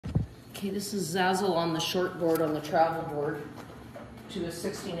Okay, this is Zazzle on the short board, on the travel board, to a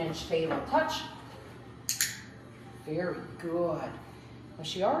 16-inch table. Touch. Very good. Now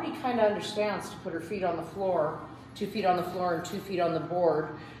she already kind of understands to put her feet on the floor, 2 feet on the floor and 2 feet on the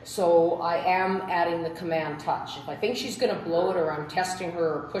board. So I am adding the command touch. If I think she's going to blow it or I'm testing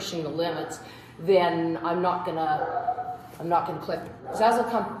her or pushing the limits, then I'm not gonna click. Zazzle,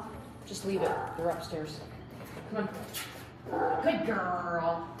 come. Just leave it. You're upstairs. Come on. Good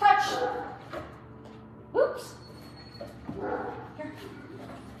girl. Touch. Whoops. Here.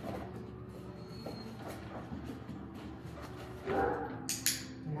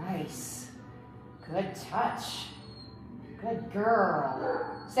 Nice. Good touch. Good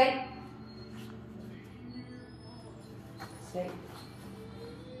girl. Stay. Stay.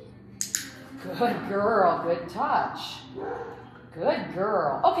 Good girl. Good touch. Good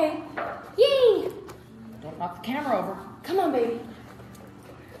girl. Okay. Yay! Don't knock the camera over. Come on, baby.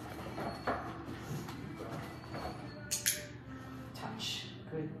 Touch.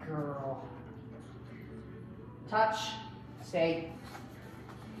 Good girl. Touch. Stay.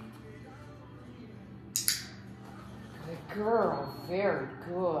 Good girl. Very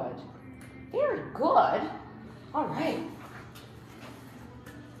good. Very good. All right.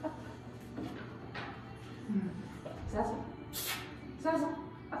 Zazzle. Zazzle.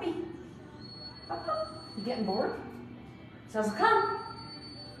 Uppy. Up, up. You getting bored? Zazzle, come.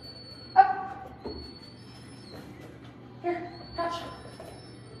 Up. Here, touch.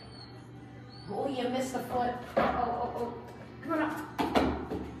 Oh, you missed the foot. Oh. Come on up.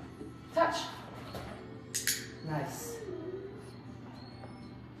 Touch. Nice.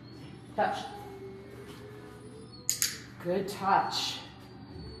 Touch. Good touch.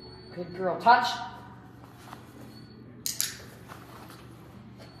 Good girl. Touch.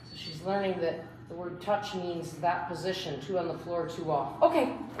 So she's learning that the word touch means that position, 2 on the floor, 2 off.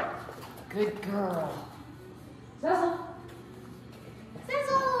 Okay. Good girl. Zazzle.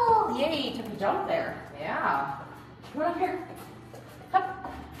 Zazzle. Yay, took a jump there. Yeah. Come on up here.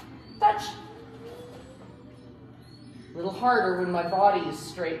 Up. Touch. A little harder when my body is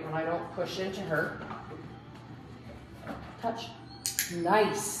straight, when I don't push into her. Touch.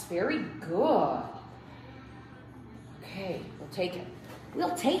 Nice. Very good. Okay, we'll take it.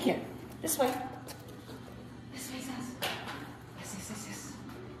 We'll take it. This way. This way, Zazzle. Yes.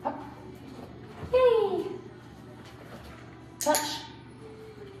 Up. Yay. Touch.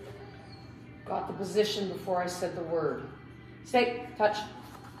 Got the position before I said the word. Stay. Touch.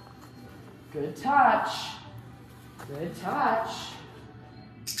 Good touch. Good touch.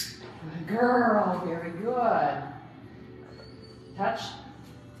 Good girl. Very good. Touch.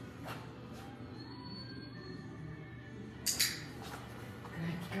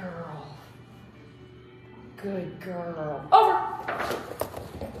 Good girl. Good girl. Over.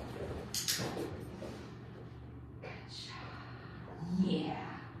 Good job.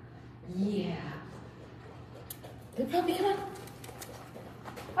 Yeah. Good puppy, come on.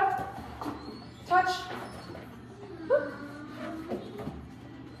 Up. Touch. Whoop.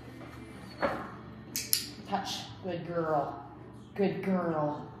 Touch. Good girl. Good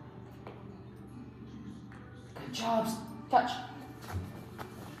girl. Good job. Touch.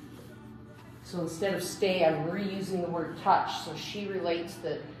 So instead of stay, I'm reusing the word touch. So she relates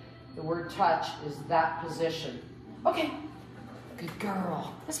that the word touch is that position. Okay. Good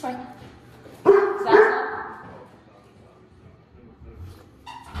girl. This way. Zazzle.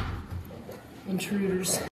 Intruders.